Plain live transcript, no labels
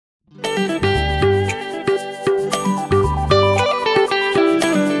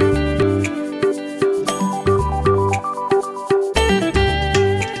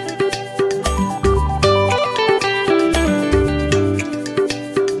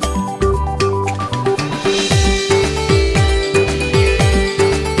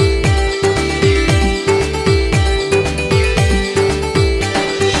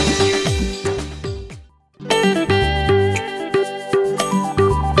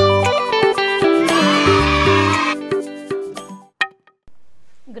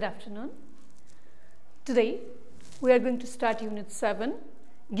afternoon. Today we are going to start Unit 7,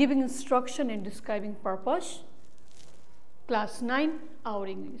 Giving Instruction and Describing Purpose, Class 9, Our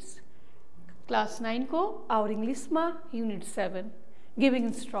English. Class 9 ko Our English ma Unit 7, Giving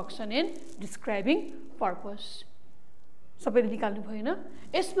Instruction and Describing Purpose. सबैले निकाल्नु भयो न?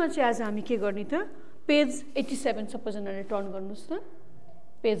 यसमा चाहिँ आज हामी के गर्ने त? पेज 87 सबैजनाले टर्न गर्नुस् न.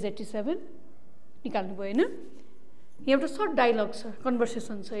 पेज 87 निकाल्नु भयो न? यहाँ एउटा सर्ट डायलग छ,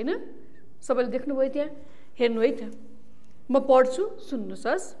 कन्भर्सेसन छ हैन? सबैले देख्नु भयो त्यहाँ? हेर्नु है त. म पढ्छु, सुन्नुस्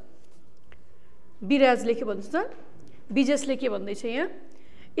हस. विराजले के भन्छ त? विजेशले के भन्दै छ यहाँ?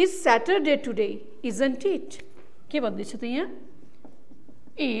 Is Saturday today, isn't it? के भन्दै छ त यहाँ?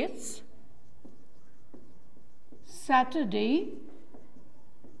 It's Saturday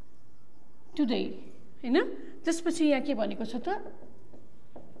today, हैन? त्यसपछि यहाँ के भनेको छ त?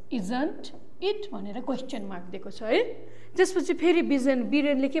 Isn't it भनेर क्वेशन मार्क दिएको छ है. त्यसपछि फेरि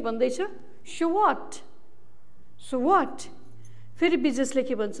बिरेनले के भन्दै छ? So what? So what? फेरि बिजेसले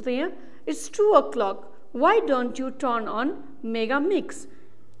के भन्छ त यहाँ? It's 2 o'clock. Why don't you turn on Mega Mix?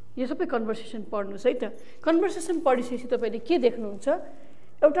 यो सबै कन्भर्सेसन पढ्नुस् है त. कन्भर्सेसन पढिसकेपछि तपाईले के देख्नुहुन्छ?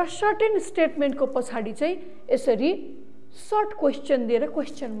 एउटा सर्टेन स्टेटमेन्टको पछाडी चाहिँ यसरी सर्ट क्वेशन दिएर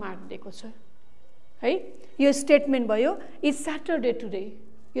क्वेशन मार्क दिएको छ है. यो स्टेटमेन्ट भयो, इज सैटरडे टुडे.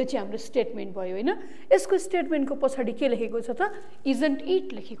 यो चाहिँ हाम्रो स्टेटमेन्ट भयो हैन? यसको स्टेटमेन्टको पछाडी के लेखेको छ त? इजन्ट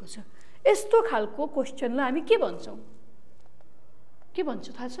इट लेखेको छ. यस्तो खालको क्वेशनलाई हामी के भन्छौं? के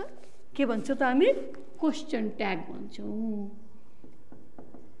भन्छौं थाहा छ? के भन्छौं त हामी? Question tag भन्छौं.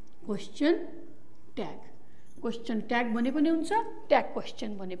 Question tag. Question tag भने पनि हुन्छ, ट्याग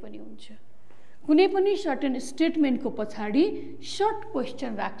क्वेशन भने पनि हुन्छ. कुनै पनि सर्टेन स्टेटमेन्टको पछाडी सर्ट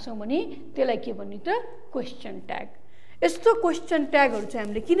क्वेशन राख्छौं भने त्यसलाई के भन्ने त? Question tag. यस्तो क्वेशन ट्यागहरु चाहिँ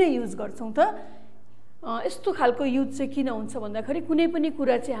हामीले किन युज गर्छौं त? यस्तो खालको युज चाहिँ किन हुन्छ भन्दाखेरि कुनै पनि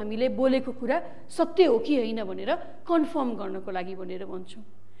कुरा चाहिँ हामीले बोलेको कुरा सत्य हो कि हैन भनेर कन्फर्म गर्नको लागि भनेर भन्छौं.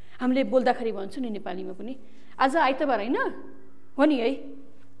 हामीले बोल्दाखेरि भन्छौं नि नेपालीमा पनि, आज आइतबार हैन? हो नि है?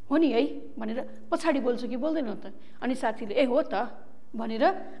 हो नि है भनेर पछाडी बोल्छु कि बोल्दैन त? अनि साथीले ए हो त भनेर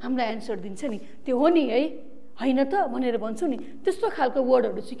हामीलाई एन्सर दिन्छ नि. त्यो हो नि है, हैन त भनेर भन्छौं नि. त्यस्तो खालको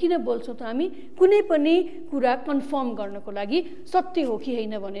वर्डहरु चाहिँ किन बोल्छौं त हामी? कुनै पनि कुरा कन्फर्म गर्नको लागि सत्य हो कि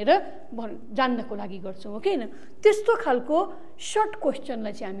हैन भनेर जान्नको लागि गर्छौं, हो कि हैन? त्यस्तो खालको सर्ट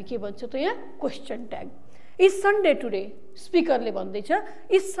क्वेशनलाई चाहिँ हामी के भन्छौं त यहाँ? Question tag. Is Sunday today. स्पिकरले भन्दै छ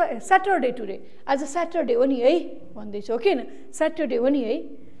इज सैटरडे टुडे. आज सैटरडे हो नि है भन्दै छ, हो कि हैन? सैटरडे हो नि है,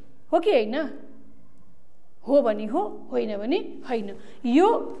 हो कि हैन? हो भनी हो, होइन भनी हैन. यो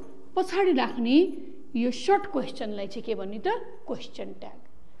पछाडी राख्ने यो सर्ट क्वेशनलाई चाहिँ के भन्ने त? Question tag.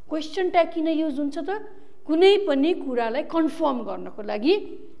 क्वेशन ट्याग किन युज हुन्छ त? कुनै पनि कुरालाई कन्फर्म गर्नको लागि,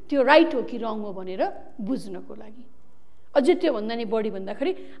 त्यो राइट हो कि रङ हो भनेर बुझ्नको लागि. अझै त्यो भन्दा नि बढी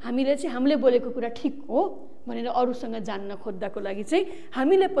भन्दाखेरि हामीले चाहिँ हामीले बोलेको कुरा ठीक हो भनेर अरूसँग जान्न खोज्दाको लागि चाहिँ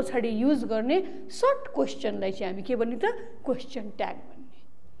हामीले पछाडी युज गर्ने सर्ट क्वेशनलाई चाहिँ हामी के भन्ने त? क्वेशन ट्याग भन्ने.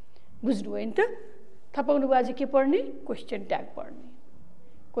 बुझ्नु भयो नि त? थाहा पाउनु भयो आज के पढ्ने? क्वेशन ट्याग पढ्ने.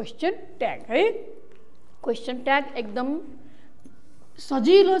 क्वेशन ट्याग है. क्वेशन ट्याग एकदम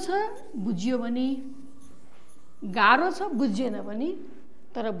सजिलो छ, बुझियो भने. गाह्रो छ, बुझिएन भने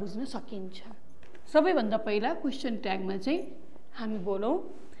तर बुझ्न सकिन्छ. सबैभन्दा पहिला क्वेशन ट्यागमा चाहिँ हामी बोलौं.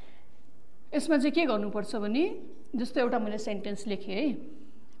 यसमा चाहिँ के गर्नुपर्छ भने जस्तो एउटा मैले सेन्टेन्स लेखेँ है.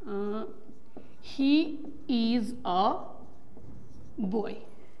 He is a boy.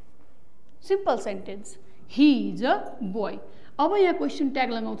 Simple sentence. He is a boy. अब यहाँ क्वेशन ट्याग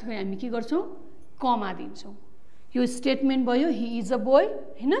लगाउँदाखेरि हामी के गर्छौं? कमा दिन्छौं. यो स्टेटमेन्ट भयो, ही इज अ बोय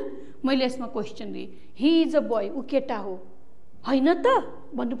हैन? मैले यसमा क्वेशन दिए, ही इज अ बोय. उ केटा हो हैन त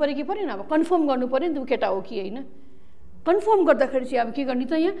भन्नु पर्यो कि परेन? अब कन्फर्म गर्नु पर्यो नि त उ केटा हो कि हैन. कन्फर्म गर्दाखेरि चाहिँ अब के गर्ने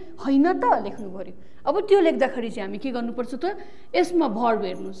त? यहाँ हैन त लेख्नु पर्यो. अब त्यो लेख्दाखेरि चाहिँ हामी के गर्नुपर्छ त? यसमा भर्ब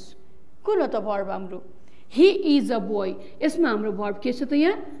हेर्नुस्. कुन हो त भर्ब हाम्रो? He is a boy. यसमा हाम्रो भर्ब के छ त?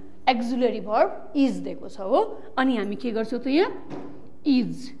 यहाँ एक्जुलरी भर्ब इज दिएको छ हो. अनि हामी के गर्छौं त? यहाँ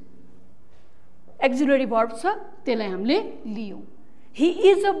इज एक्जुलरी भर्ब छ, त्यसलाई हामीले लियौं. ही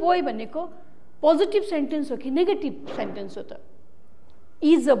इज अ बोय भनेको पोजिटिभ सेन्टेन्स हो कि नेगेटिभ सेन्टेन्स हो त?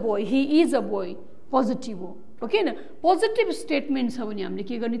 Is a boy, he is a boy positive हो, हो कि हैन? पोजिटिभ स्टेटमेन्ट छ भने हामीले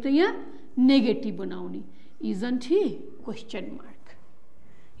के गर्ने त? यहाँ नेगेटिभ बनाउने. Isn't Hee question mark.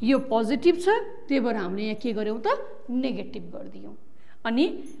 यो पोजिटिभ छ, त्यही भएर हामीले यहाँ के गर्यौं त? नेगेटिभ गर्दियौं. अनि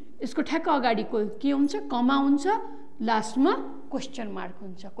यसको ठ्याक्क अगाडिको के हुन्छ? कमा हुन्छ. लास्टमा क्वेशन मार्क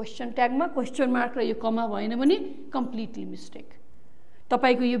हुन्छ. क्वेशन ट्यागमा क्वेशन मार्क र यो कमा भएन भने कम्प्लिटली मिस्टेक.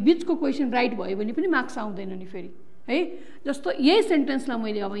 तपाईको यो बीचको क्वेशन राइट भयो भने पनि मार्क्स आउँदैन नि फेरि है. जस्तो यही सेन्टेन्सलाई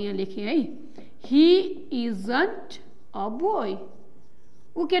मैले अब यहाँ लेखेँ है. ही इजन्ट अ बोय.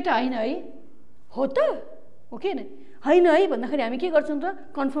 ऊ केटा होइन है, हो त, हो कि होइन है भन्दाखेरि हामी के गर्छौँ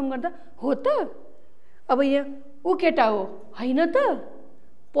त, कन्फर्म गर्दा हो त। अब यहाँ ऊ केटा हो, होइन त,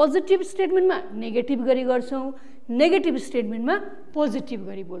 पोजिटिभ स्टेटमेन्टमा नेगेटिभ गरी गर्छौँ, नेगेटिभ स्टेटमेन्टमा पोजिटिभ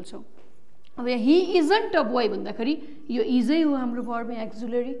गरी बोल्छौँ। अब यहाँ हि इजन्ट अ बोय भन्दाखेरि यो इजै हो हाम्रो भर्ब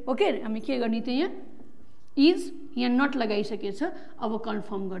एक्जुलरी, ओके। हामी के गर्ने त यहाँ इज, यहाँ नट लगाइसकेछ। अब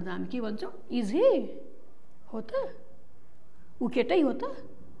कन्फर्म गर्दा हामी के भन्छौँ, इज हे, हो त, ऊ केटै हो त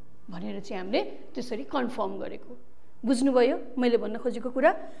भनेर चाहिँ हामीले त्यसरी कन्फर्म गरेको। बुझ्नुभयो मैले भन्न खोजेको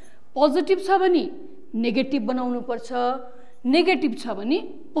कुरा? पोजिटिभ छ भने नेगेटिभ बनाउनुपर्छ, नेगेटिभ छ भने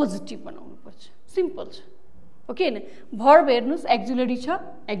पोजिटिभ बनाउनुपर्छ, सिम्पल छ, ओके हैन। भर्ब हेर्नुहोस् एक्जुलरी छ,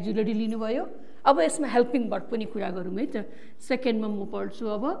 एक्जुलरी लिनुभयो। अब यसमा हेल्पिङ भर्ब पनि कुरा गरौँ है त। सेकेन्डमा म पढ्छु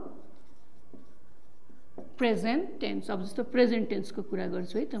अब प्रेजेन्ट टेन्स। अब जस्तो प्रेजेन्ट टेन्सको कुरा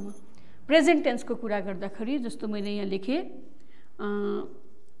गर्छु है त म। प्रेजेन्ट टेन्सको कुरा गर्दाखेरि जस्तो मैले यहाँ लेखेँ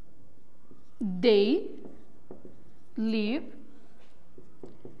they live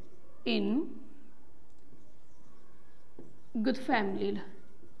in good family,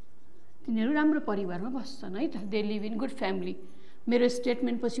 तिनीहरू राम्रो परिवारमा बस्छन् है त। They live in good family. मेरो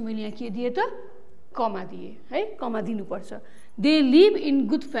स्टेटमेन्ट पछि मैले यहाँ के दिएँ त, कमा दिएँ है, कमा दिनुपर्छ। They live in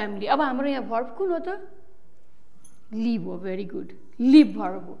good family. अब हाम्रो यहाँ भर्ब कुन हो त, लिभ हो। भेरी गुड, लिभ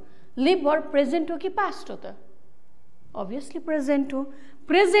भर्ब हो। लिभ भर्ब प्रेजेन्ट हो कि पास्ट हो त, अभियसली प्रेजेन्ट हो।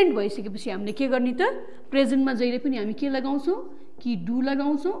 प्रेजेन्ट भइसकेपछि हामीले के गर्ने त, प्रेजेन्टमा जहिले पनि हामी के लगाउँछौँ, कि डु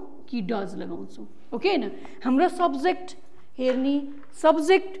लगाउँछौँ कि डज लगाउँछौँ, ओके हैन। हाम्रो सब्जेक्ट हेर्ने,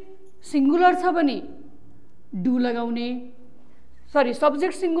 सब्जेक्ट सिङ्गुलर छ भने डु लगाउने, सरी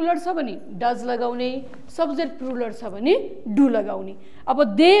सब्जेक्ट सिङ्गुलर छ भने डज लगाउने, सब्जेक्ट प्लुरल छ भने डु लगाउने। अब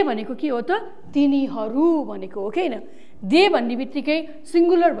दे भनेको के हो त, तिनीहरू भनेको, ओके हैन। दे भन्ने बित्तिकै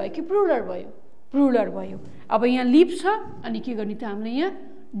सिङ्गुलर भयो कि प्लुरल भयो, प्लुरल भयो। अब यहाँ लिभ छ अनि के गर्ने त, हामीले यहाँ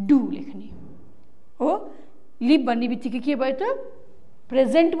डु लेख्ने हो। लिभ भन्ने बित्तिकै के भयो त,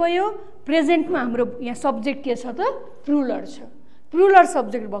 प्रेजेन्ट भयो। प्रेजेन्टमा हाम्रो यहाँ सब्जेक्ट के छ त, प्लुरल छ। प्लुरल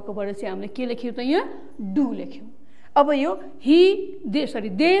सब्जेक्ट भएकोबाट चाहिँ हामीले के लेख्यौँ त, यहाँ डु लेख्यौँ। अब यो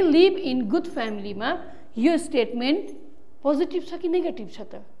दे लिभ इन गुड फ्यामिलीमा यो स्टेटमेन्ट पोजिटिभ छ कि नेगेटिभ छ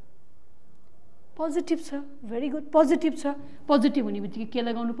त, पोजिटिभ छ। भेरी गुड, पोजिटिभ छ। पोजिटिभ हुने बित्तिकै के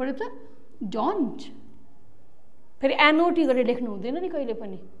लगाउनु पर्यो त, डोन्ट। फेरि एनओटी गरेर लेख्नु हुँदैन नि कहिले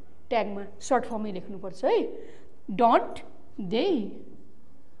पनि, ट्यागमा सर्ट फर्ममै लेख्नुपर्छ है। डोन्ट दे,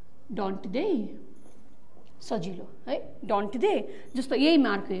 डोन्ट दे, सजिलो है, डोन्ट दे। जस्तो यही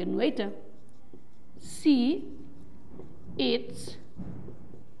मार्क हेर्नु है त, see it's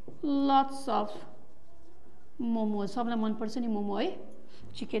lots of momo. सबलाई मनपर्छ नि मोमो है,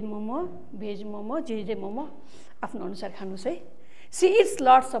 चिकन मोमो, भेज मोमो, जे मोमो आफ्नो अनुसार खानुहोस् है। See it's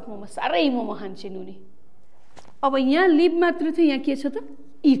lots of momo, साह्रै मोमो खान्छन् उनी। अब यहाँ लिभ मात्र थियो, यहाँ के छ त,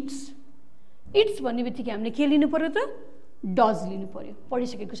 इट्स। इट्स भन्ने बित्तिकै हामीले के लिनु पर्यो त, डज लिनु पर्यो।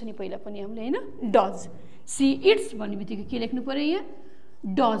 पढिसकेको छ नि पहिला पनि हामीले होइन, डज। सी इट्स भन्ने बित्तिकै के लेख्नु पर्यो, यहाँ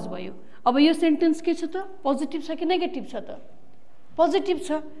डज भयो। अब यो सेन्टेन्स के छ त, पोजिटिभ छ कि नेगेटिभ छ त, पोजिटिभ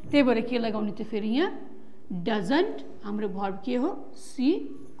छ। त्यही भएर के लगाउने त, फेरि यहाँ डजन्ट। हाम्रो भर्ब के हो, C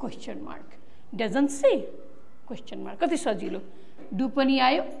question mark, doesn't C question mark. कति सजिलो, डु पनि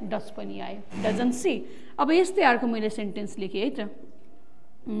आयो, डज पनि आयो, डजन्ट सी। अब यस्तै अर्को मैले सेन्टेन्स लेखेँ है त,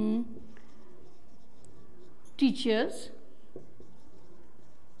 टिचर्स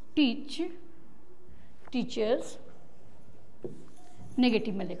टिच, टिचर्स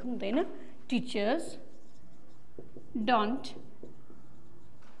नेगेटिभमा लेखौँ त होइन, teachers don't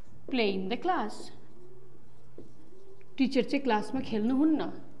play in the class. Teacher चाहिँ क्लासमा खेल्नुहुन्न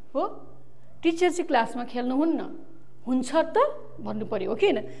हो, टिचर चाहिँ क्लासमा खेल्नुहुन्न, हुन्छ त भन्नु पर्यो, ओके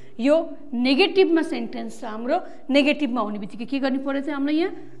हैन। यो नेगेटिभमा सेन्टेन्स छ हाम्रो, नेगेटिभमा हुने बित्तिकै के गर्नु पर्यो चाहिँ हामीलाई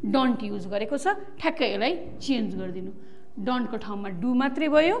यहाँ डोन्ट युज गरेको छ, ठ्याक्कै यसलाई चेन्ज गरिदिनु। डोन्टको ठाउँमा डु मात्रै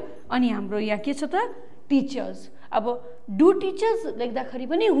भयो। अनि हाम्रो यहाँ के छ त, टिचर्स। अब डु टिचर्स लेख्दाखेरि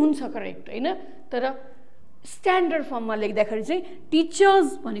पनि हुन्छ करेक्ट होइन, तर स्ट्यान्डर्ड फर्ममा लेख्दाखेरि चाहिँ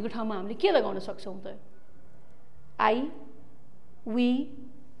टिचर्स भनेको ठाउँमा हामीले के लगाउन सक्छौँ त, आई, वी,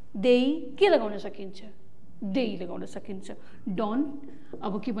 दे के लगाउन सकिन्छ, दे लगाउन सकिन्छ। डोन्ट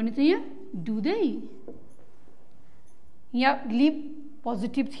अब के भने त यहाँ डु दे। यहाँ लिभ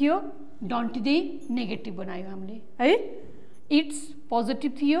पोजिटिभ थियो, डोन्ट दे नेगेटिभ बनायो हामीले है। इट्स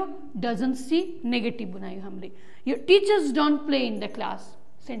पोजिटिभ थियो, डजन्ट सी नेगेटिभ बनायो हामीले। यो teachers don't play in the class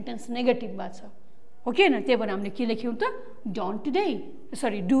sentence नेगेटिभमा छ, ओके न। त्यही भएर हामीले के लेख्यौँ त, don't they,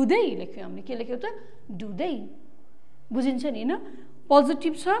 sorry do they लेख्यौँ हामीले। के लेख्यौँ त, डु दे। बुझिन्छ नि होइन,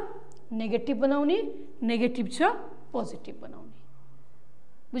 पोजिटिभ छ नेगेटिभ बनाउने, नेगेटिभ छ पोजिटिभ बनाउने।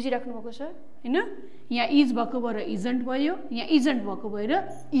 बुझिराख्नु भएको छ हैन? यहाँ इज भएको भएर इजन्ट भयो, यहाँ इजन्ट भएको भएर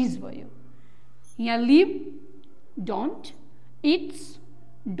इज भयो। यहाँ लिभ, डोन्ट, इट्स,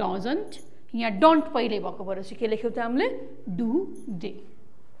 डजन्ट, यहाँ डोन्ट पहिले भएको भएर चाहिँ के लेख्यौ त हामीले? Do, they.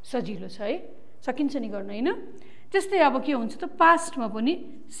 सजिलो छ है, सकिन्छ नि गर्न हैन? त्यस्तै अब के हुन्छ त पास्टमा पनि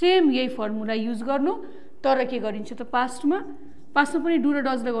सेम यही फर्मुला युज गर्नु, तर के गरिन्छ त पास्टमा पनि डु र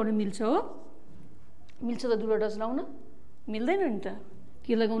डज लगाउन मिल्छ हो? मिल्छ त डु र डज लगाउन? मिल्दैन नि त।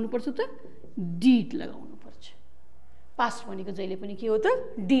 के लगाउनु पर्छ त? डिड लगाउनु पर्छ। पास्ट भनेको जहिले पनि के हो त?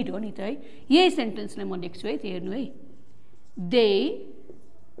 डिड हो नि त है। यही सेन्टेन्सलाई म लेख्छु है, त्यो हेर्नु है। दे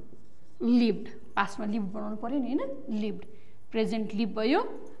लिभड, पास्टमा लिभड बनाउनु पर्यो नि हैन? लिभड, प्रेजेन्ट लिभ भयो,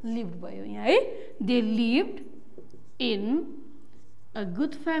 लिभड भयो यहाँ है। They lived in a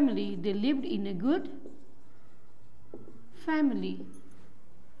good family, they lived in a good family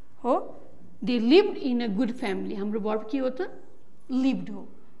हो। They lived in a good family, हाम्रो वर्ब के हो त? लिभड हो।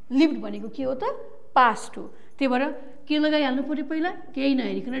 लिभड भनेको के हो त? पास्ट हो। त्यही भएर के लगाइहाल्नु पर्यो? पहिला केही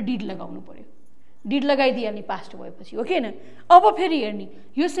नहेरिकन डिड लगाउनु पर्यो। डिड लगाइदिइहाल्ने पास्ट भएपछि हो कि हैन? अब फेरि हेर्ने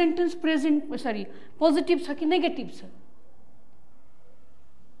यो सेन्टेन्स पोजिटिभ छ कि नेगेटिभ छ?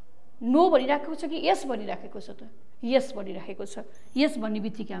 नो भनिराखेको छ कि यस भनिराखेको छ त? यस भनिराखेको छ। यस भन्ने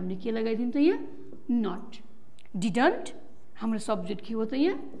बित्तिकै हामीले के लगाइदिन्छ त यहाँ? नट। डिडन्ट, हाम्रो सब्जेक्ट के हो त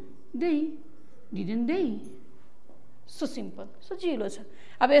यहाँ? They. Didn't they. So simple, सजिलो छ।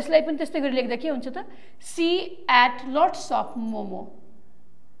 अब यसलाई पनि त्यस्तै गरी लेख्दा के हुन्छ त? C at lots of momo.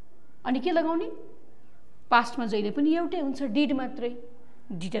 अनि के लगाउने? पास्टमा जहिले पनि एउटै हुन्छ, डिड मात्रै।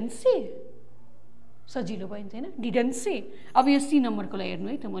 Didn't C. सजिलो भयो नि त हैन? Didn't C. अब यो सी नम्बरको लागि हेर्नु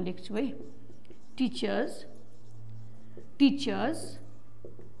है त, म लेख्छु है। Teachers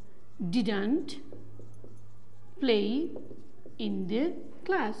didn't play in the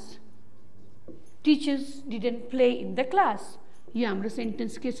class. Teachers didn't play in the class. यो हाम्रो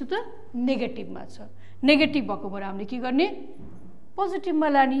सेन्टेन्स के छ त? नेगेटिभमा छ। नेगेटिभ भएको भएर हामीले के गर्ने? पोजिटिभमा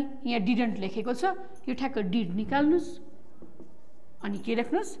लाने। यहाँ डिडन्ट लेखेको छ, यो ठ्याक्क डिड निकाल्नुहोस् अनि के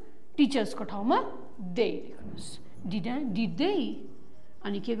लेख्नुहोस्? टिचर्सको ठाउँमा दे लेख्नुहोस्। डिड दे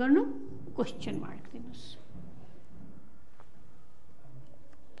अनि के गर्नु? क्वेसन मार्क दिनुहोस्।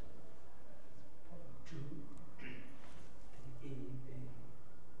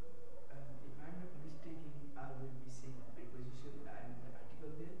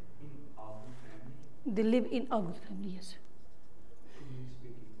 They live in a good family, yes.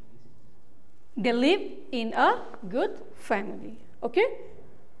 They live in a good family. Okay?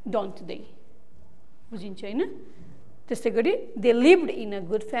 Don't they? बुझिन्छ हैन? त्यस्तै गरी they lived in a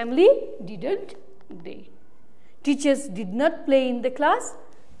good family, didn't they? Teachers did not play in the class,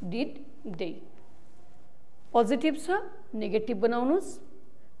 did they? Positive छ, negative बनाउनुहोस्।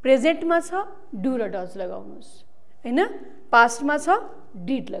 प्रेजेन्टमा छ, do र does लगाउनुहोस् हैन? पास्टमा छ,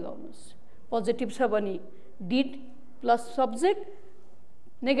 डिड लगाउनुहोस्। पोजिटिभ छ भने डिड प्लस सब्जेक्ट,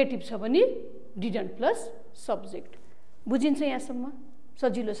 नेगेटिभ छ भने डिडन्ट प्लस सब्जेक्ट। बुझिन्छ यहाँसम्म?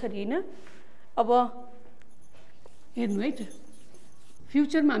 सजिलो छ नि हैन? अब हेर्नु है त,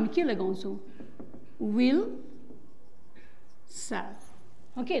 फ्युचरमा हामी के लगाउँछौँ? विल, स्याल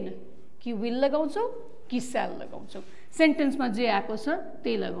हो कि हैन? कि विल लगाउँछौँ कि स्याल लगाउँछौँ? सेन्टेन्समा जे आएको छ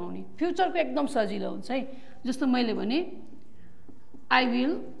त्यही लगाउने। फ्युचरको एकदम सजिलो हुन्छ है। जस्तो मैले भने I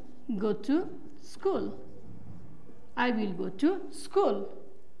will go to school. I will go to school.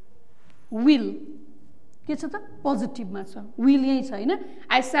 Will के छ त? पोजिटिभमा छ। विल यही छ हैन?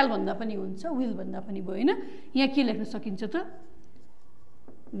 आई स्याल भन्दा पनि हुन्छ, विल भन्दा पनि भयो हैन? यहाँ के लेख्न सकिन्छ त?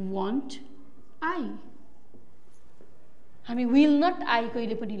 want I। हामी विल नट आई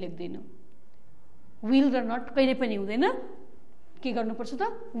कहिले पनि लेख्दैनौँ। विल र नट कहिले पनि हुँदैन। के गर्नुपर्छ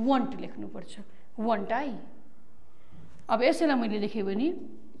त? want लेख्नुपर्छ। want I। अब यसैलाई मैले लेखेँ भने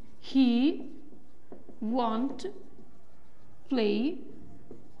he won't play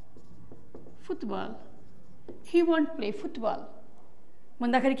football. He won't play football.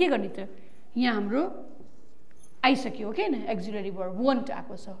 भन्दाखेरि के गर्ने त? यहाँ हाम्रो आइसक्यो हो कि हैन? एक्जिलरी वर्ब वन्ट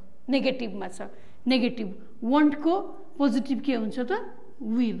आएको छ, नेगेटिभमा छ। नेगेटिभ वन्टको पोजिटिभ के हुन्छ त?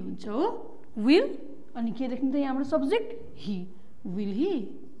 विल हुन्छ हो। विल अनि के लेख्नु त यहाँ हाम्रो सब्जेक्ट? ही। Will he.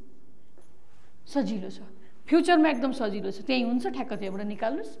 सजिलो छ। फ्युचरमा एकदम सजिलो छ। त्यही हुन्छ, ठ्याक्क त्यहाँबाट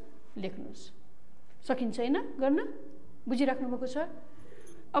निकाल्नुहोस्, लेख्नुहोस्। सकिन्छ हैन गर्न? बुझिराख्नु भएको छ?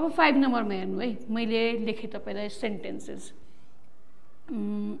 अब 5 नम्बरमा हेर्नु है। मैले लेखेँ तपाईँलाई सेन्टेन्सेस।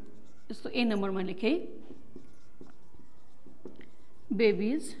 यस्तो ए नम्बरमा लेखेँ,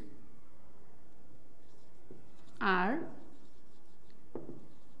 बेबिज आर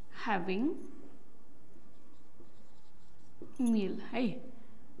ह्याभिङ मिल है।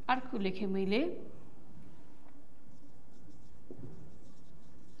 अर्को लेखेँ मैले,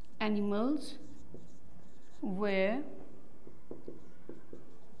 animals were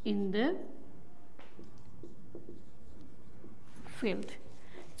in the field.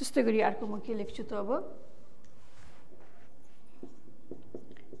 त्यस्तै गरी अर्को म के लेख्छु त अब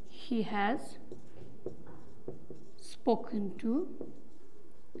he has spoken to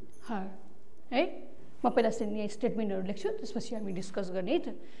her है म पहिला चाहिँ स्टेटमेन्टहरु लेख्छु त्यसपछि हामी डिस्कस गर्ने है त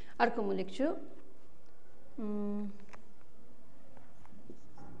अर्को म लेख्छु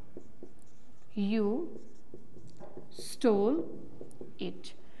you stole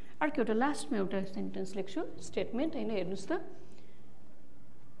it अर्को एउटा लास्टमा एउटा सेन्टेन्स लेख्छु स्टेटमेन्ट हैन हेर्नुस् त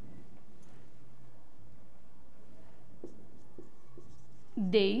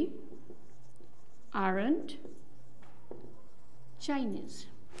they aren't Chinese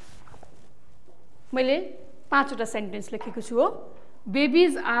मैले 5 वटा सेन्टेन्स लेखेको छु हो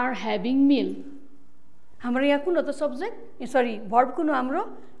babies are having meal हाम्रो यहाँ कुन हो त सब्जेक्ट सरी भर्ब कुन हो हाम्रो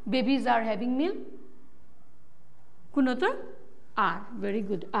babies are having meal कुन हो त are very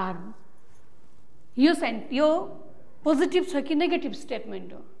good are यो पोजिटिभ छ कि नेगेटिभ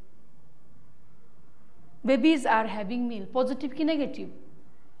स्टेटमेन्ट हो babies are having meal positive कि नेगेटिभ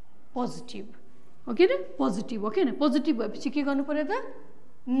पोजिटिभ हो कि न पोजिटिभ हो कि न पोजिटिभ भएपछि के गर्नु पर्यो त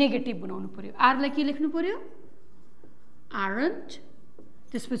नेगेटिभ बनाउनु पर्यो आर लाई के लेख्नु पर्यो aren't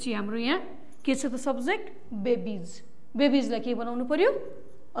त्यसपछि हाम्रो यहाँ के छ त सब्जेक्ट बेबीज लाई के बनाउनु पर्यो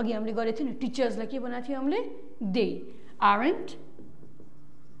अघि हामीले गरेको थियौ नि टिचर्स लाई के बनाएको थियो हामीले they aren't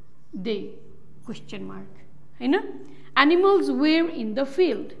they question mark हैन animals were in the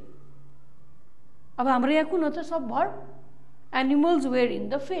field अब हाम्रो यहाँ कुन हो त सब verb animals were in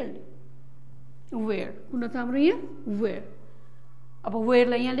the field where कुन हो त हाम्रो यहाँ where अब where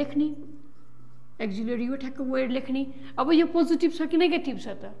लाई यहाँ लेख्ने एक्जिलरी हो ठ्याक्क where लेख्ने अब यो पोजिटिभ छ कि नेगेटिभ छ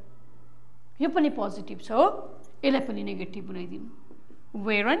त यो पनि पोजिटिभ छ हो यसलाई पनि नेगेटिभ बनाइदिनु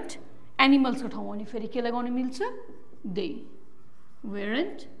weren't एनिमल्स को ठाउँमा अनि फेरि के लगाउन मिल्छ they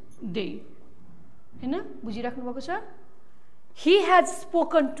weren't they हैन बुझिराख्नु भएको छ he has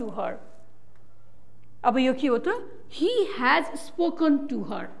spoken to her अब यो के हो त he has spoken to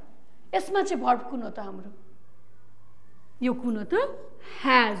her यसमा चाहिँ भर्ब कुन हो त हाम्रो यो कुन हो त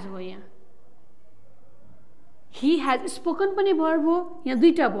has हो यहाँ he has spoken पनि भर्ब हो यहाँ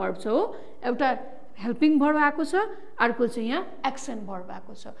दुईटा भर्ब छ हो एउटा हेल्पिङ भर्ब आएको छ अर्को चाहिँ यहाँ एक्सन भर्ब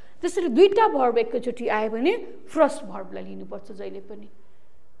आएको छ त्यसरी दुईटा भर्ब एकैचोटी आयो भने फर्स्ट भर्बलाई लिनुपर्छ जहिले पनि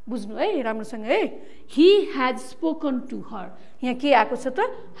बुझ्नु है राम्रोसँग है he has spoken to her यहाँ के आएको छ त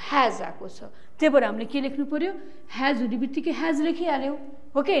has आएको छ त्यही भएर हामीले के लेख्नु पर्यो has हुने बित्तिकै has लेखिहाल्यौ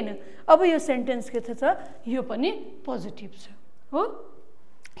हो कि हैन अब यो सेन्टेन्स के छ यो पनि पोजिटिभ छ हो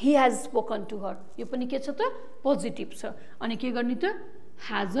he has spoken to her यो पनि के छ त पोजिटिभ छ अनि के गर्ने त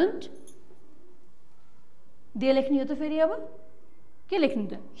hasn't दे लेख्ने हो त फेरि अब के लेख्ने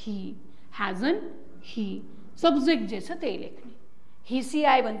त he hasn't he सब्जेक्ट जे छ त्यही लेख्ने he she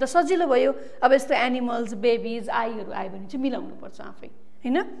आयो भने त सजिलो भयो अब यस्तो एनिमल्स बेबीज आइहरु आयो भने चाहिँ मिलाउनु पर्छ आफै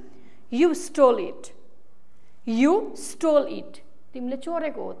हैन you stole it तिमीले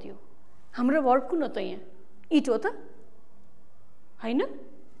चोरेको हो त्यो हाम्रो भर्ब कुन हो त यहाँ इट हो त हैन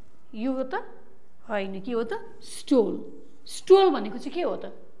यु हो त हैन के हो त स्टोल भनेको चाहिँ के हो त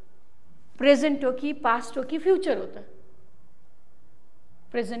प्रेजेन्ट हो कि पास्ट हो कि फ्युचर हो त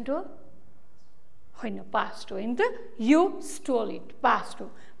प्रेजेन्ट हो हैन पास्ट हो हैन त यु स्टोल इट पास्ट हो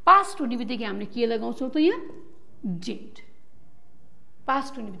पास्ट हुने बित्तिकै हामीले के लगाउँछौं त यहाँ डिड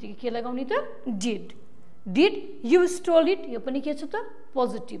पास्ट हुने बित्तिकै के लगाउने त डिड यु स्टोल इट यो पनि के छ त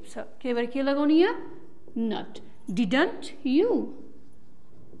पोजिटिभ छ के भएर के लगाउने यहाँ नट डिडन्ट यु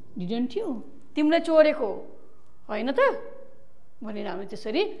तिमीले चोरेको हैन त भनेर हामीले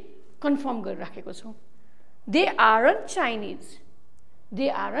त्यसरी कन्फर्म गरिराखेको छौं दे आरन्ट चाइनिज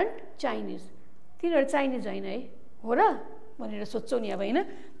तिनीहरु चाइनिज हैन है हो र भनेर सोच्छौ नि अब हैन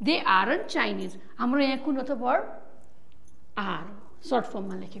दे आरन्ट चाइनिज हाम्रो यहाँ कुन हो त भर्ब आर सर्ट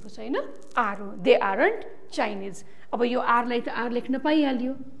फर्ममा लेखेको छ हैन आर हो दे आरन्ट चाइनिज अब यो आर लाई त आर लेख्न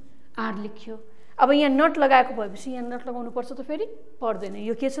पाइहाल्यो आर लेख्यो अब यहाँ नट लगाएको भएपछि यहाँ नट लगाउनु पर्छ त फेरि पर्दैन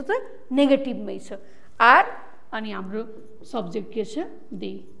यो के छ त नेगेटिभमै छ आर अनि हाम्रो सब्जेक्ट के छ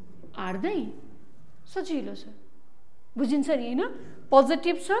दे आर दे सजिलो छ बुझिन्छ नि हैन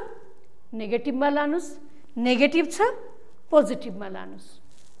पोजिटिभ छ नेगेटिभमा लानुस् नेगेटिभ छ पोजिटिभमा लानुस्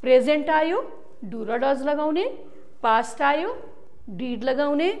प्रेजेन्ट आयो डु र डज लगाउने पास्ट आयो डिड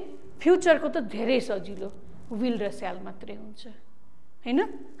लगाउने फ्युचरको त धेरै सजिलो विल र स्याल मात्रै हुन्छ हैन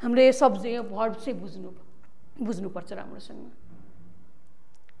हाम्रो यो सब्जेक्ट यो भर्ब चाहिँ बुझ्नु पर्छ राम्रोसँग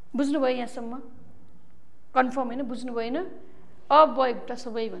बुझ्नुभयो यहाँसम्म कन्फर्म हैन बुझ्नु भएन अब एउटा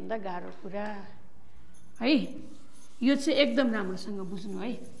सबैभन्दा गाह्रो कुरा है यो चाहिँ एकदम राम्रोसँग बुझ्नु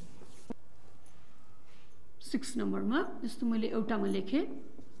है 6 नम्बरमा जस्तो मैले एउटामा लेखेँ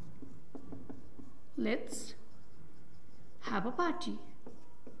let's have a party,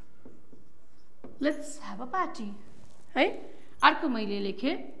 let's have a party है। अर्को मैले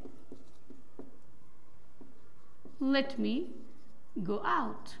लेखेँ let me go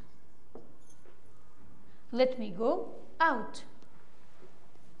out, let me go out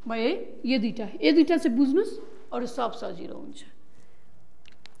भयो है। यो दुईटा चाहिँ बुझ्नुस्, अरू सब सजिलो हुन्छ।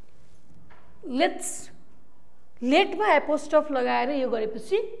 लेटमा एपोस्ट्रोफ लगाएर यो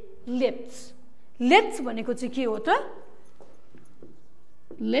गरेपछि लेट्स भनेको चाहिँ के हो त?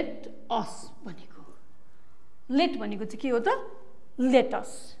 लेट अस भनेको। लेट भनेको चाहिँ के हो त? Let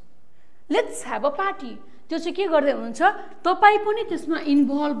us. Let's have a party, त्यो चाहिँ के गर्दै हुनुहुन्छ? तपाईँ पनि त्यसमा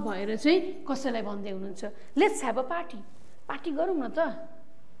इन्भल्भ भएर चाहिँ कसैलाई भन्दै हुनुहुन्छ let's have a party, party गरौँ न त,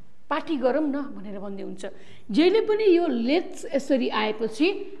 पार्टी गरौँ न भनेर भन्दै हुन्छ। जहिले पनि यो लेट्स यसरी आएपछि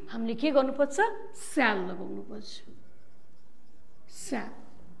हामीले के गर्नुपर्छ? स्याल लगाउनुपर्छ। स्याल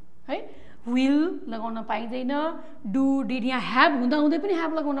है। विल लगाउन पाइँदैन, डु डिड, यहाँ ह्याभ हुँदाहुँदै पनि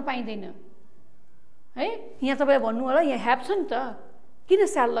ह्याभ लगाउन पाइँदैन है। यहाँ तपाईँ भन्नु होला यहाँ ह्याभ छ नि त, किन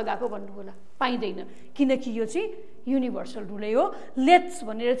स्याल लगाएको भन्नु होला, पाइँदैन। किनकि यो चाहिँ युनिभर्सल रुलै हो। लेट्स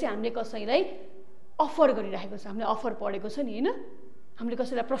भनेर चाहिँ हामीले कसैलाई अफर गरिरहेको छ, हामीले अफर पढेको छ नि होइन, हामीले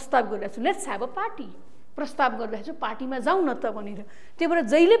कसैलाई प्रस्ताव गरिरहेको छौँ लेट्स ह्याभ अ पार्टी, प्रस्ताव गरिरहेको छौँ पार्टीमा जाउँ न त भनेर। त्यही भएर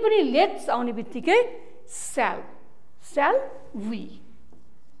जहिले पनि लेट्स आउने बित्तिकै स्याल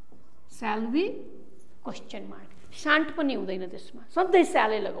वी क्वेसन मार्क, शान्त पनि हुँदैन त्यसमा, सधैँ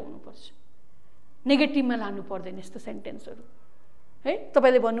स्यालै लगाउनुपर्छ। नेगेटिभमा लानु पर्दैन यस्तो सेन्टेन्सहरू है।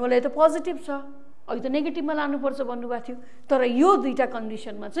 तपाईँले भन्नु होला यो त पोजिटिभ छ, अघि त नेगेटिभमा लानुपर्छ भन्नुभएको थियो, तर यो दुईटा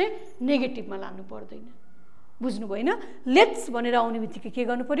कन्डिसनमा चाहिँ नेगेटिभमा लानु पर्दैन। बुझ्नु भएन? लेट्स भनेर आउने बित्तिकै के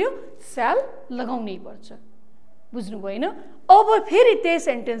गर्नु पर्यो? स्याल लगाउनै पर्छ। बुझ्नु भएन? अब फेरि त्यही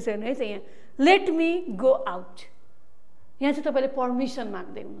सेन्टेन्स हेर्नु है त, यहाँ लेट मी गो आउट, यहाँ चाहिँ तपाईँले पर्मिसन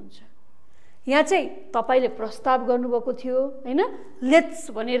माग्दै हुनुहुन्छ। यहाँ चाहिँ तपाईँले प्रस्ताव गर्नुभएको थियो होइन, लेट्स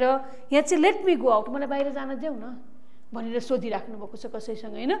भनेर, यहाँ चाहिँ लेट मी गो आउट, मलाई बाहिर जान देऊ न भनेर सोधिराख्नु भएको छ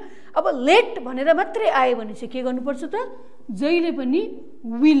कसैसँग होइन। अब लेट भनेर मात्रै आयो भने चाहिँ के गर्नुपर्छ त? जहिले पनि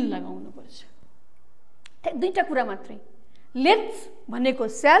विल लगाउनुपर्छ। दुईटा कुरा मात्रै, लेट्स भनेको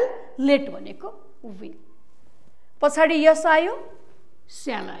स्याल, लेट भनेको विल। पछाडि यस आयो,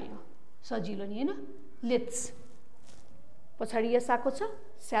 स्याल आयो, सजिलो नि होइन। लेट्स पछाडि यस आएको छ,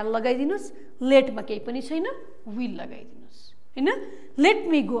 स्याल लगाइदिनुहोस्, लेटमा केही पनि छैन, विल लगाइदिनुहोस् होइन। Let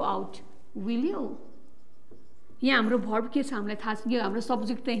me go out, will you? यहाँ हाम्रो भर्ब के छ हामीलाई थाहा छ, यो हाम्रो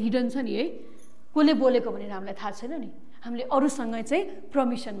सब्जेक्ट चाहिँ हिडन छ नि है, कसले बोलेको भनेर हामीलाई थाहा छैन नि, हामीले अरूसँग चाहिँ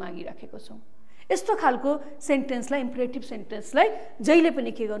पर्मिसन मागिराखेको छौँ। यस्तो खालको सेन्टेन्सलाई, इम्परेटिभ सेन्टेन्सलाई जहिले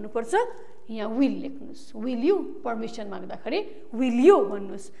पनि के गर्नुपर्छ? यहाँ विल लेख्नुहोस्, विल यु, पर्मिसन माग्दाखेरि विल यु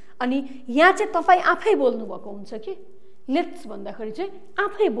भन्नुहोस्। अनि यहाँ चाहिँ तपाईँ आफै बोल्नुभएको हुन्छ कि, लेट्स भन्दाखेरि चाहिँ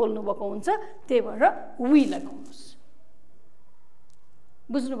आफै बोल्नुभएको हुन्छ, त्यही भएर विल लगाउनुहोस्।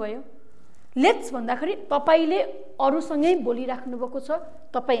 बुझ्नुभयो? लेट्स भन्दाखेरि तपाईँले अरूसँगै बोलिराख्नु भएको छ,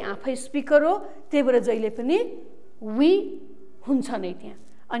 तपाईँ आफै स्पिकर हो, त्यही भएर जहिले पनि वी हुन्छ नै त्यहाँ।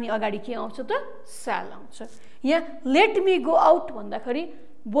 अनि अगाडि के आउँछ त? स्याल आउँछ। यहाँ लेट मी गो आउट भन्दाखेरि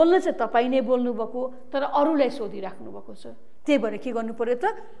बोल्न चाहिँ तपाईँ नै बोल्नुभएको, तर अरूलाई सोधिराख्नु भएको छ, त्यही भएर के गर्नु पर्यो त?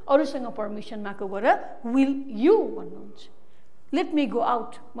 अरूसँग पर्मिसन मागेको भएर विल यु भन्नुहुन्छ। लेट मी गो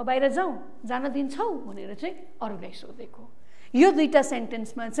आउट, म बाहिर जाउँ, जान दिन्छौ भनेर चाहिँ अरूलाई सोधेको। यो दुईटा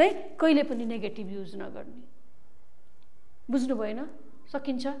सेन्टेन्समा चाहिँ कहिले पनि नेगेटिभ युज नगर्ने। बुझ्नु भएन?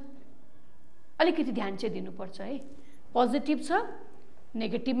 सकिन्छ? अलिकति ध्यान चाहिँ दिनुपर्छ है। पोजिटिभ छ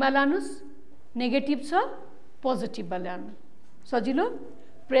नेगेटिभमा लानुहोस्, नेगेटिभ छ पोजिटिभमा लानु, सजिलो।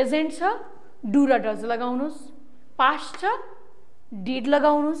 प्रेजेन्ट छ डु र डज लगाउनुहोस्, पास्ट छ डिड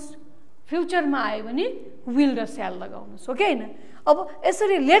लगाउनुहोस्, फ्युचरमा आयो भने विल र स्याल लगाउनुहोस्, हो कि होइन? अब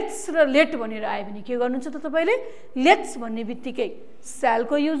यसरी लेट्स र लेट भनेर आयो भने के गर्नुहुन्छ त तपाईँले? लेट्स भन्ने बित्तिकै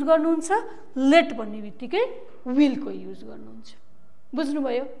स्यालको युज गर्नुहुन्छ, लेट भन्ने बित्तिकै विलको युज गर्नुहुन्छ।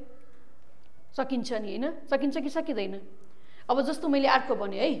 बुझ्नुभयो? सकिन्छ नि होइन? सकिन्छ कि सकिँदैन? अब जस्तो मैले अर्को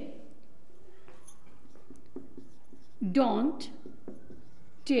भने है, don't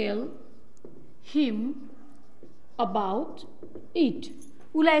tail him about it,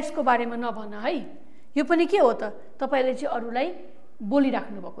 उसलाई यसको बारेमा नभन है। यो पनि के हो त? तपाईँले चाहिँ अरूलाई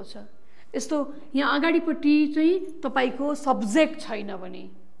बोलिराख्नु भएको छ। यस्तो यहाँ अगाडिपट्टि चाहिँ तपाईँको सब्जेक्ट छैन भने,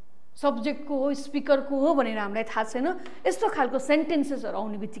 सब्जेक्टको हो स्पिकरको हो भनेर हामीलाई थाहा छैन, यस्तो खालको सेन्टेन्सेसहरू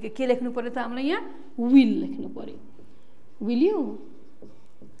आउने बित्तिकै के लेख्नु पर्यो त? हामीलाई यहाँ विल लेख्नु पर्यो। Will you?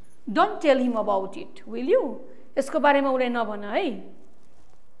 Don't tail him about it, will you? यसको बारेमा उसलाई नभन है,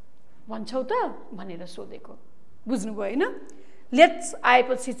 भन्छौ त भनेर सोधेको। बुझ्नुभयो होइन? लेट्स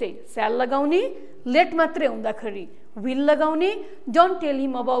आएपछि चाहिँ स्याल लगाउने, लेट मात्रै हुँदाखेरि विल लगाउने, don't tail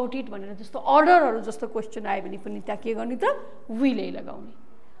him about it भनेर जस्तो अर्डरहरू जस्तो क्वेसन आयो भने पनि त्यहाँ के गर्ने त विलै लगाउने।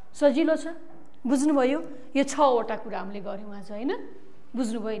 सजिलो छ, बुझ्नुभयो? यो 6वटा कुरा हामीले गऱ्यौँ आज, होइन?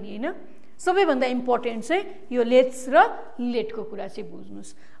 बुझ्नुभयो नि, होइन? सबैभन्दा इम्पोर्टेन्ट चाहिँ यो लेट्स र लेटको कुरा चाहिँ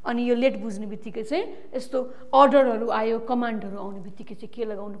बुझ्नुहोस्। अनि यो लेट बुझ्ने बित्तिकै चाहिँ यस्तो अर्डरहरू आयो, कमान्डहरू आउने बित्तिकै चाहिँ के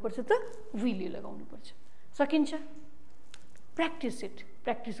लगाउनुपर्छ त विल लगाउनुपर्छ। सकिन्छ? प्र्याक्टिस इट,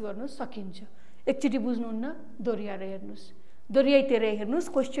 प्र्याक्टिस गर्नुहोस्, सकिन्छ। एकचोटि बुझ्नुहुन्न, दोहोऱ्याएर हेर्नुहोस्, दोहोऱ्याइतिर हेर्नुहोस्।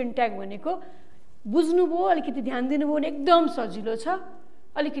 क्वेसन ट्याग भनेको बुझ्नुभयो, अलिकति ध्यान दिनुभयो भने एकदम सजिलो छ,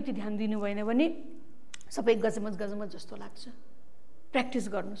 अलिकति ध्यान दिनु भएन भने सबै गजमज गजमज जस्तो लाग्छ। प्र्याक्टिस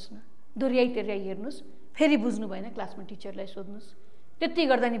गर्नुहोस् न, दोहोऱ्याइ हेर्नुहोस्, फेरि बुझ्नु भएन क्लासमा टिचरलाई सोध्नुहोस्, त्यति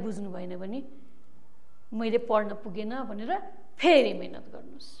गर्दा नि बुझ्नु भएन भने मैले पढ्न पुगेन भनेर फेरि मेहनत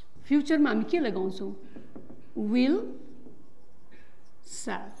गर्नुहोस्। फ्युचरमा हामी के लगाउँछौँ? विल,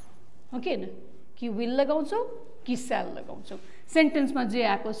 स्याल, हो कि होइन? कि विल लगाउँछौँ कि स्याल लगाउँछौँ। सेन्टेन्समा जे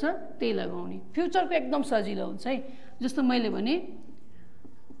आएको छ त्यही लगाउने। फ्युचरको एकदम सजिलो हुन्छ है। जस्तो मैले भने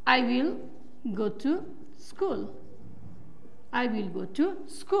I will go to school, I will go to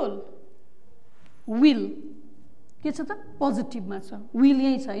school. Will के छ त? पोजिटिभमा छ, विल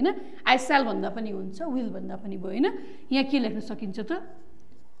यहीँ छ, होइन? आई स्याल भन्दा पनि हुन्छ, विल भन्दा पनि भयो, होइन? यहाँ के लेख्न सकिन्छ त?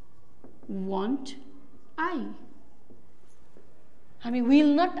 Want I. हामी विल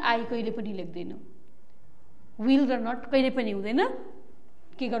नट आई कहिले पनि लेख्दैनौँ, विल र नट कहिले पनि हुँदैन।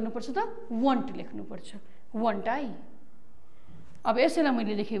 के गर्नुपर्छ त? वान्ट लेख्नुपर्छ, वान्ट आई। अब यसैलाई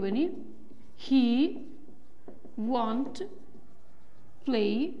मैले लेखेँ भने ही वान्ट प्ले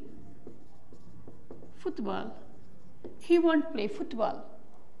फुटबल, ही वान्ट प्ले फुटबल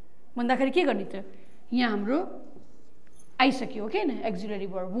भन्दाखेरि के गर्ने त? यहाँ हाम्रो आइसक्यो, ओके न? एक्जिलरी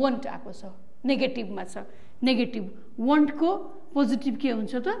वर्ब वान्ट आएको छ, नेगेटिभमा छ, नेगेटिभ। वान्टको पोजिटिभ के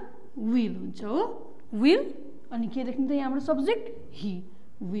हुन्छ त? विल हुन्छ, हो? विल। अनि के लेख्ने त यहाँ हाम्रो सब्जेक्ट? Hee,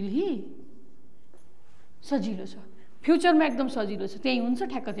 will he. सजिलो छ, फ्युचरमा एकदम सजिलो छ, त्यही हुन्छ,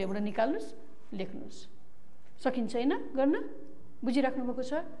 ठ्याक्क त्यहाँबाट निकाल्नुहोस्, लेख्नुहोस्। सकिन्छ होइन गर्न? बुझिराख्नु भएको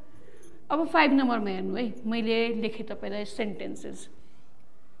छ? अब 5 नम्बरमा हेर्नु है। मैले लेखेँ तपाईँलाई सेन्टेन्सेस।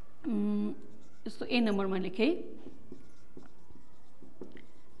 यस्तो A नम्बरमा लेखेँ,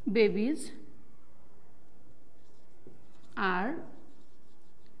 बेबिज आर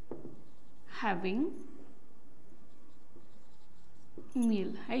ह्याभिङ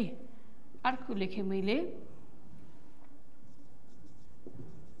मिल, है। अर्को लेखेँ मैले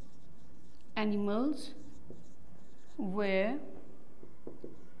animals were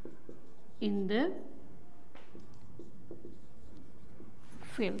in the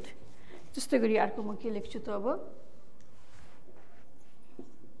field। जस्तै गरी अर्को म के लेख्छु त अब?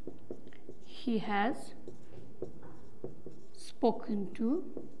 he has spoken to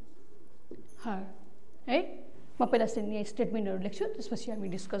her, है। म पहिला यहाँ स्टेटमेन्टहरू लेख्छु, त्यसपछि हामी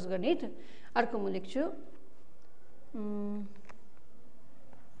डिस्कस गर्ने है त। अर्को म लेख्छु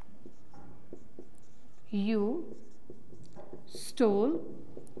you stole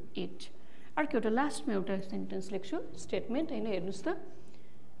it। अर्को एउटा लास्टमा एउटा सेन्टेन्स लेख्छु, स्टेटमेन्ट, होइन? हेर्नुहोस् त,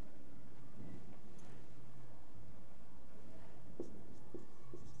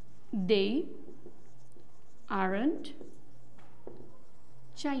 they aren't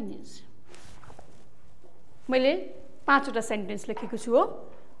Chinese। मैले 5वटा सेन्टेन्स लेखेको छु, हो।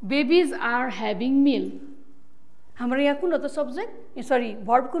 बेबिज आर ह्याभिङ मिल, हाम्रो यहाँ कुन हो त सब्जेक्ट? सरी,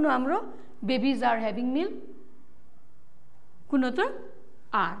 भर्ब कुन हो हाम्रो? बेबिज आर ह्याभिङ मिल। कुन हो त?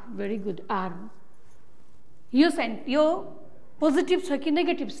 आर। Very good, are. यो पोजिटिभ छ कि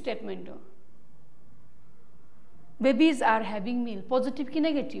नेगेटिभ स्टेटमेन्ट हो? Babies are having meal, positive कि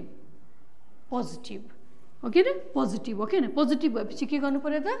नेगेटिभ? पोजिटिभ, हो कि न? पोजिटिभ, हो कि न? पोजिटिभ भएपछि के गर्नु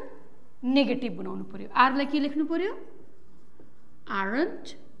पर्यो त? नेगेटिभ बनाउनु पर्यो। आरलाई के लेख्नु पर्यो?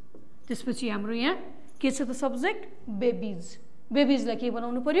 आरन्ट। त्यसपछि हाम्रो यहाँ के छ त सब्जेक्ट? बेबिज। बेबिजलाई के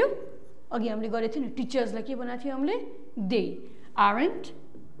बनाउनु पर्यो? अघि हामीले गरेको थियौँ नि, टिचर्सलाई के बनाएको थियो हामीले? They. Aren't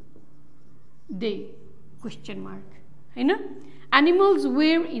they, question mark, होइन? Animals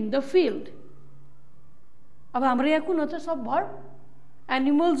where in the field. अब हाम्रो यहाँ कुन हो त सब verb?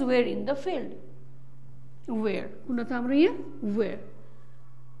 Animals where in the field. Where कुन हो त हाम्रो यहाँ? वेयर।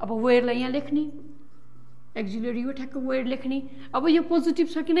 अब वेयरलाई यहाँ लेख्ने, एक्जिलरी हो, ठ्याक्क वेयर लेख्ने। अब यो पोजिटिभ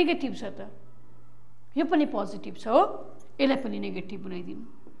छ कि नेगेटिभ छ त? यो पनि पोजिटिभ छ, हो। यसलाई पनि नेगेटिभ बनाइदिनु।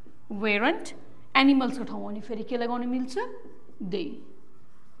 वेयरन्ट, एनिमल्सको ठाउँमा अनि फेरि के लगाउनु मिल्छ? दे।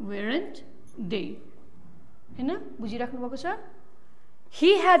 वेयरन्ट दे, होइन? बुझिराख्नु भएको छ? He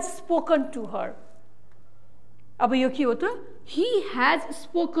has spoken to her. अब यो के हो त? He has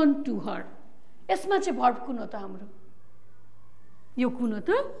spoken to her. यसमा चाहिँ भर्ब कुन हो त हाम्रो? यो कुन हो त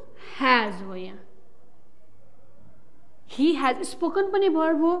ह्याज हो यहाँ ही ह्याज स्पोकन पनि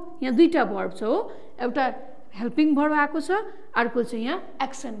भर्ब हो यहाँ दुईटा भर्ब छ हो एउटा हेल्पिङ भर्ब आएको छ अर्को चाहिँ यहाँ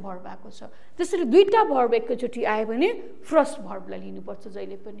एक्सन भर्ब आएको छ त्यसरी दुईटा भर्ब एकैचोटि आयो भने फर्स्ट भर्बलाई लिनुपर्छ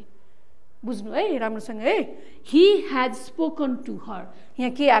जहिले पनि बुझ्नु है राम्रोसँग है ही ह्याज स्पोकन टु हर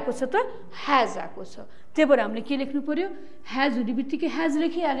यहाँ के आएको छ त ह्याज आएको छ त्यही भएर हामीले के लेख्नु पर्यो ह्याज हुने बित्तिकै ह्याज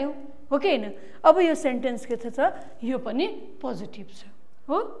लेखिहाल्यो हो कि होइन अब यो सेन्टेन्स के छ यो पनि पोजिटिभ छ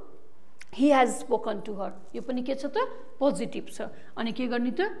हो ही ह्याज स्पोकन टु हर यो पनि के छ त पोजिटिभ छ अनि के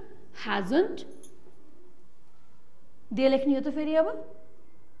गर्ने त ह्याजन्ट दे लेख्ने हो त फेरि अब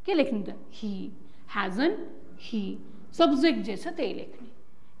के लेख्ने त ही ह्याजन्ट ही सब्जेक्ट जे छ त्यही लेख्ने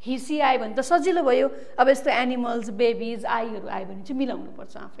ही सी आयो भने त सजिलो भयो अब यस्तो एनिमल्स बेबिज आईहरू आयो भने चाहिँ मिलाउनु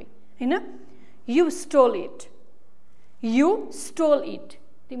पर्छ आफै हैन यु स्टोल इट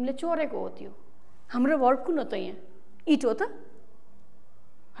तिमीले चोरेको हो त्यो हाम्रो भर्ब कुन हो त यहाँ इट हो त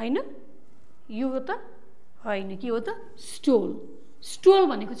हैन यु हो त हैन के हो त स्टोल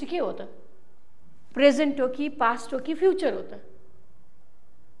भनेको चाहिँ के हो त प्रेजेन्ट हो कि पास्ट हो कि फ्युचर हो त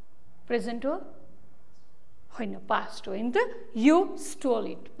प्रेजेन्ट हो होइन पास्ट हो हैन त यु स्टोल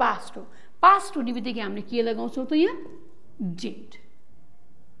इट पास्ट हो पास्ट हुने बित्तिकै हामीले के लगाउँछौँ त यहाँ डिड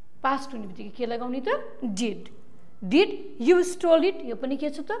पास्ट हुने बित्तिकै के लगाउने त डिड यु स्टोल इट यो पनि के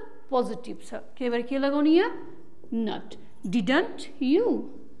छ त पोजिटिभ छ के भएर के लगाउने यहाँ नट डिडन्ट यु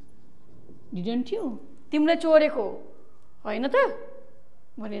तिमीले चोरेको होइन त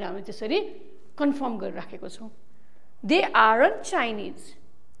भनेर हामीले त्यसरी कन्फर्म गरिराखेको छौँ दे आरन्ट चाइनिज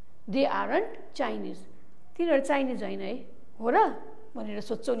तिनीहरू चाइनिज होइन है हो र भनेर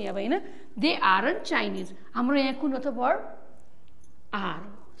सोध्छौँ नि अब होइन दे आरन्ट चाइनिज हाम्रो यहाँ कुन हो त भर्ब आर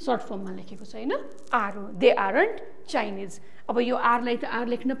सर्ट फर्ममा लेखेको छ होइन आर हो दे आरन्ट चाइनिज अब यो आरलाई त आर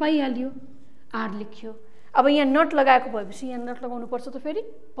लेख्न पाइहाल्यो आर लेख्यो अब यहाँ नट लगाएको भएपछि यहाँ नट लगाउनु पर्छ त फेरि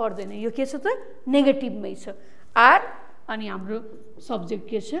पर्दैन यो के छ त नेगेटिभमै छ आर अनि हाम्रो सब्जेक्ट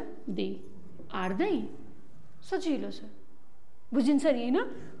के छ दे आर दे सजिलो छ बुझिन्छ नि होइन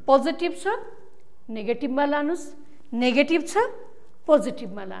पोजिटिभ छ नेगेटिभमा लानुहोस् नेगेटिभ छ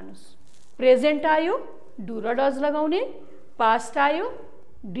पोजिटिभमा लानुहोस् प्रेजेन्ट आयो डु र डज लगाउने पास्ट आयो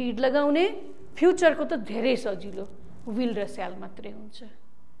डिड लगाउने फ्युचरको त धेरै सजिलो विल र स्याल मात्रै हुन्छ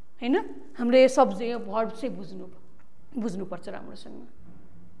हैन हाम्रो यो सब्जेक्ट भर्ब चाहिँ बुझ्नुपर्छ राम्रोसँग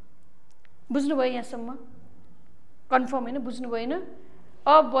बुझ्नुभयो यहाँसम्म कन्फर्म होइन बुझ्नु भएन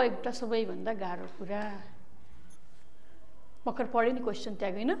अब एउटा सबैभन्दा गाह्रो कुरा भर्खर पढ्यो नि क्वेसन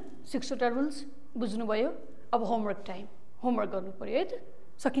ट्याग होइन 6वटा रुल्स बुझ्नुभयो अब होमवर्क टाइम होमवर्क गर्नु पर्यो है त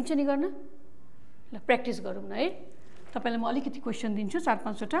सकिन्छ नि गर्न ल प्र्याक्टिस गरौँ न है तपाईँलाई म अलिकति क्वेसन दिन्छु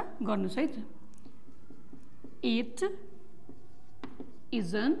 4-5वटा गर्नुहोस् है त इट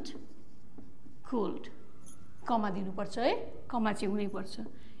इजन्ट कोल्ड कमा दिनुपर्छ है कमा चाहिँ हुनैपर्छ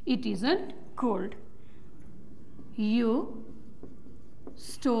it isn't cold you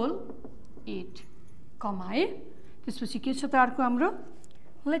stall it कमा है त्यसपछि के छ त अर्को हाम्रो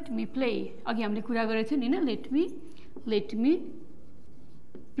लेट मी प्ले अघि हामीले कुरा गरेको थियौँ नि होइन लेट मी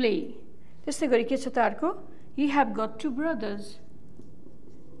प्ले त्यस्तै गरी के छ त अर्को you have got 2 brothers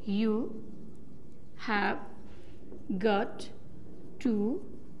you have got 2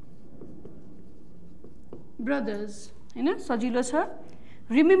 brothers हैन सजिलो छ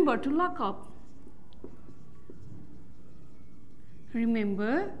रिमेम्बर टु लक अप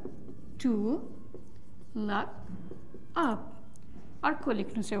अर्को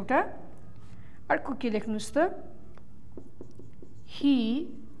लेख्नुहोस् एउटा अर्को के लेख्नुहोस् त he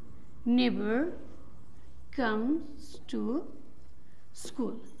never comes to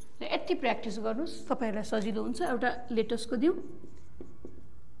school यति प्र्याक्टिस गर्नुहोस् तपाईहरुलाई सजिलो हुन्छ एउटा लेटसको दिउँ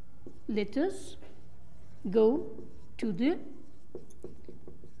let us go to the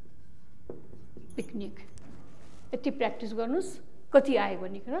picnic यति प्र्याक्टिस गर्नुहोस् कति आयो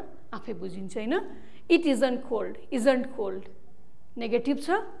भनेर आफै बुझिन्छ हैन इट इजन्ट कोल्ड नेगेटिभ छ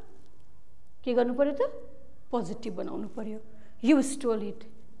के गर्नु पर्यो त पोजिटिभ बनाउनु पर्यो यु स्टोल इट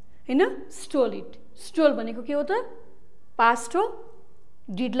हैन स्टोल भनेको के हो त पास्ट हो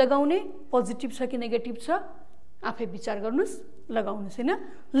डिड लगाउने पोजिटिभ छ कि नेगेटिभ छ आफै विचार गर्नुस् लगाउनुस् हैन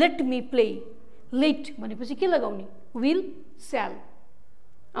लेट मी प्ले लेट भनेपछि के लगाउने विल स्याल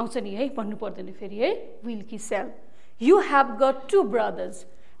आउँछ नि है भन्नु पर्दैन फेरि है विल कि स्याल you have got 2 brothers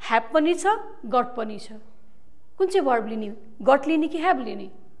have पनि छ गट पनि छ कुन चाहिँ भर्ब लिने गट लिने कि हेभ लिने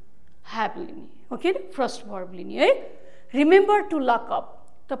हेभ लिने ओके फर्स्ट भर्ब लिने है रिमेम्बर टु लक अप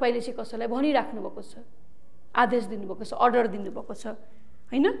तपाईले चाहिँ कसैलाई भनिराख्नु भएको छ आदेश दिनुभएको छ अर्डर दिनुभएको छ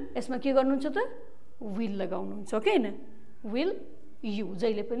हैन यसमा के गर्नुहुन्छ त विल लगाउनुहुन्छ ओके हैन विल यु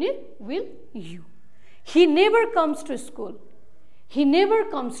जहिले पनि will you Hee never comes to school he never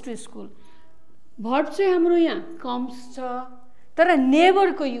comes to school. Verb चाहिँ हाम्रो यहाँ कम्स छ तर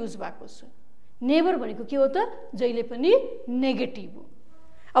नेभर को युज भएको छ। नेभर भनेको के हो त जहिले पनि नेगेटिभ हो।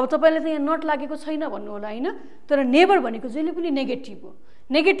 अब तपाईलाई त यहाँ नट लागेको छैन भन्नु होला हैन, तर नेभर भनेको जहिले पनि नेगेटिभ हो।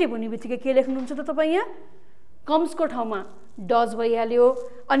 नेगेटिभ हुने बित्तिकै के लेख्नुहुन्छ त तपाईँ यहाँ कम्स को ठाउँमा डज भइहाल्यो,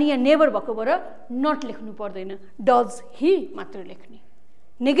 अनि यहाँ नेभर भएको भएर नट लेख्नु पर्दैन, डज ही मात्र लेख्ने।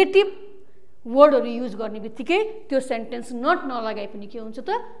 नेगेटिभ वर्डहरु युज गर्ने बित्तिकै त्यो सेन्टेन्स नट नलगाए पनि के हुन्छ त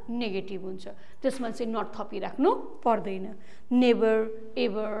नेगेटिभ हुन्छ, त्यसमा चाहिँ नट थपिराख्नु पर्दैन। नेभर,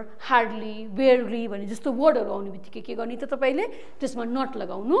 एभर, हार्डली, बेयरली भने जस्तो वर्डहरु आउने बित्तिकै के गर्ने त तपाईले त्यसमा नट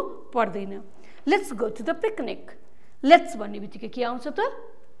लगाउनु पर्दैन। Let's go to the picnic. Let's भन्ने बित्तिकै के आउँछ त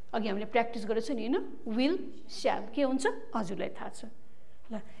अघि हामीले प्र्याक्टिस गरेछ नि हैन, विल, श्याल के हुन्छ हजुरलाई थाहा छ।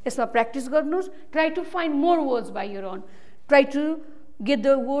 ल यसमा प्र्याक्टिस गर्नुस्। Try to find more words by your own. Try to get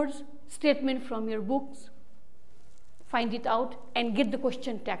the words statement from your books, find it out and get the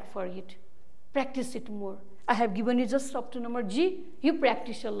question tag for it. Practice it more. I have given you just up to number G. You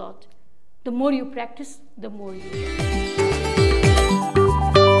practice a lot. The more you practice, the more you learn.